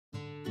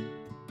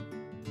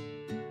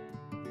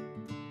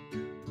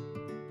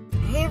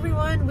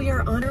everyone, we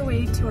are on our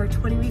way to our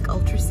 20-week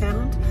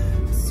ultrasound.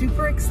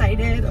 Super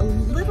excited, a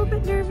little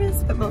bit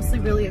nervous, but mostly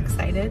really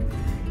excited.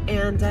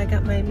 And I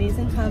got my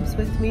amazing hubs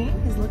with me.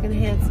 He's looking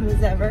handsome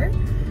as ever.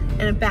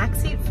 And a back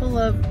seat full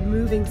of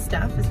moving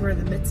stuff, as we're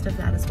in the midst of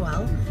that as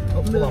well.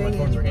 Oh, hold on, my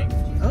phone's ringing.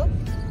 Oh,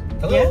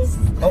 hello? Yes.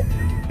 Oh,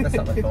 that's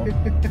not my phone.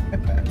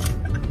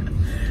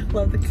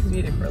 Love the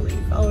comedic relief.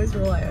 Always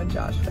rely on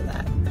Josh for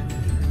that.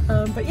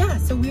 But yeah,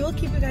 so we will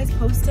keep you guys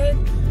posted.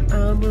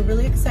 We're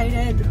really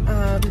excited.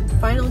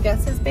 Final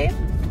guesses, babe?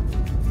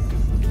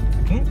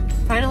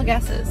 Final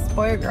guesses,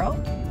 boy or girl?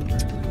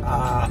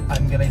 I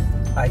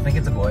think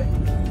it's a boy.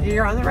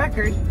 You're on the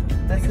record.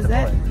 This is it.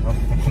 I'm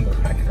on the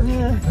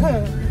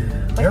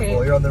record.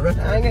 Careful, you're on the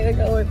record. I'm gonna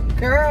go with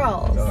girl.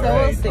 All so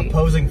right. we'll see.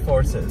 Opposing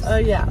forces.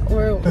 Yeah,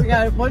 we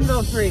got one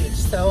vote for each.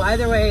 So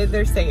either way,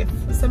 they're safe.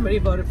 Somebody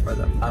voted for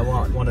them. I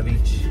want one of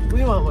each.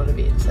 We want one of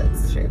each,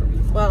 that's true.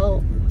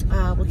 Well,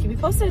 we'll keep you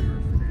posted.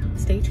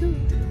 Stay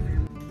tuned.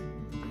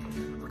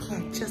 Okay,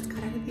 I just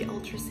got out of the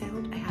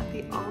ultrasound. I have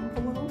the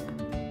envelope.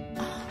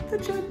 The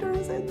gender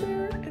is in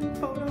there and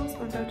photos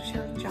I'm about to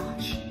share with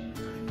Josh.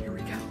 Here we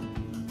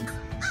go.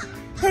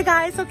 Hey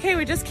guys, okay,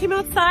 we just came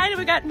outside and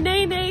we got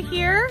Nene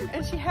here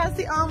and she has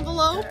the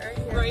envelope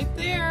right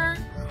there.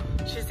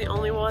 She's the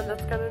only one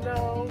that's gonna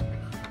know.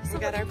 So we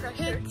got our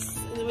pics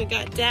and then we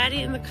got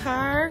Daddy in the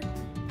car.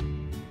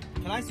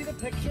 Can I see the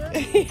picture?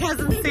 He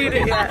hasn't seen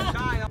it yet.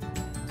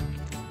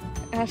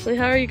 Ashley,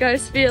 how are you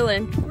guys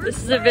feeling?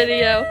 This is a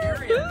video.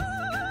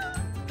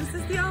 This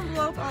is the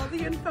envelope, all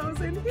the info's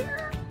in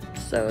here.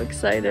 So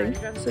exciting.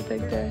 It's a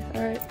big day.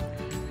 All right.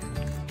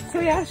 So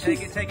yeah, she's...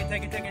 Take it.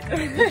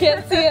 You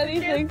can't see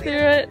anything through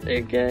it.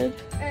 You're good.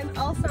 And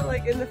also,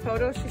 like in the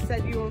photo, she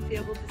said you won't be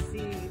able to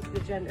see the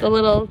gender. The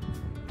little...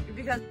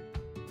 Because